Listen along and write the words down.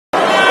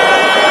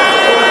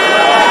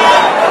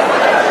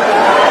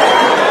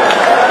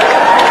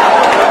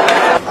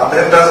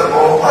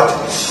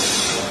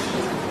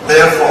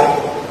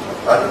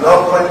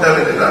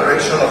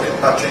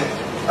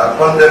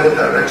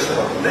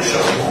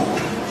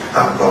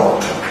and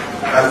God.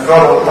 And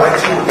God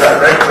Almighty will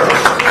direct us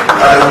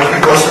and will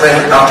keep us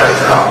men out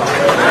and out.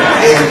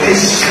 In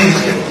this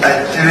season,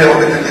 Nigeria will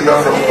be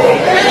delivered from God.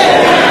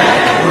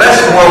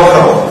 Let's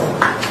welcome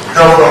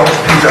Governor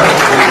Peter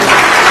Obi.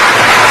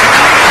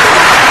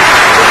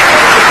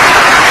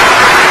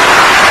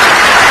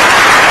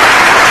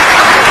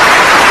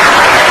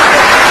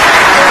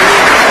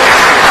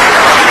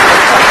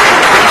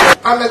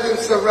 I met him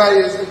several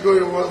years ago.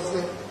 He was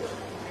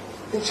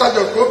in charge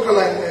of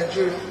Coca-Cola in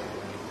Nigeria.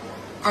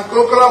 And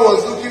Coca-Cola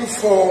was looking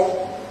for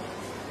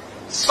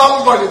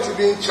somebody to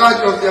be in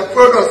charge of their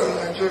products in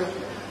Nigeria.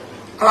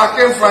 And I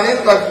came for an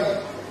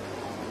interview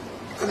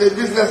as a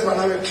businessman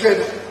and a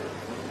trader.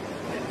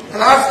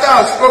 And after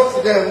I spoke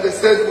to them, they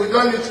said, we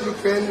don't need to look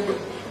for anybody.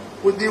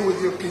 We'll deal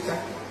with you, Peter.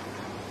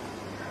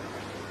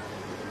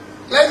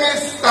 Let me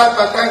start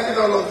by thanking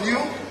all of you.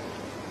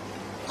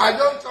 I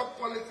don't talk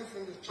politics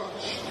in the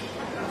church.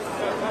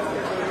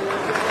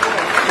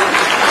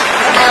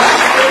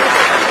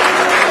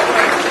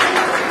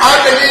 I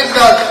believe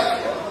that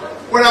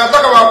when I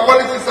talk about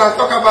politics, I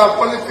talk about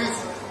politics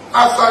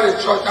outside the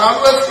church. I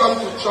always come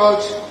to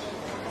church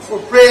for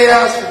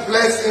prayers, for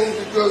blessings,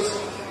 because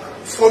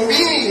for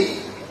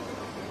me,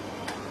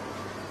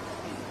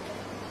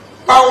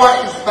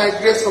 power is by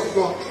grace of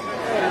God.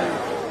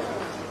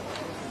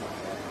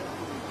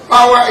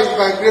 Power is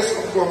by grace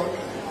of God.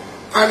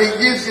 And He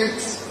gives it.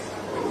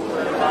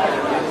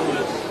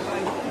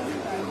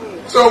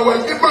 So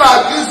when people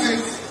abuse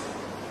it,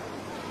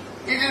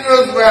 He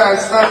knows where I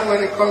stand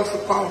when it comes to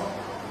power.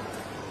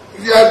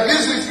 If you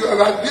abuse it, you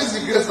have abused the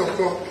grace of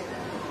God.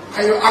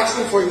 And you're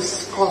asking for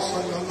His cause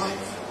on your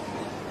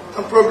life.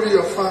 And probably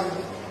your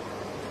family.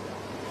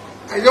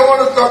 I don't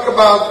want to talk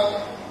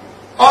about,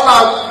 all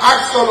I've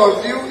asked all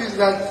of you is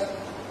that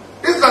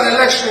this is an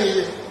election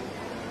year.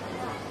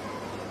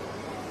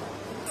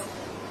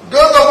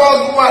 Those of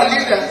us who are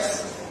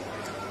leaders,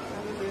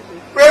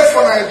 pray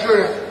for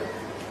Nigeria.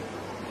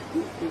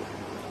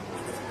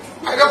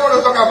 I don't want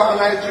to talk about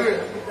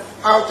Nigeria.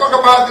 I'll talk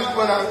about it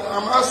when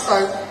I'm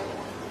outside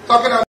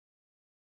talking about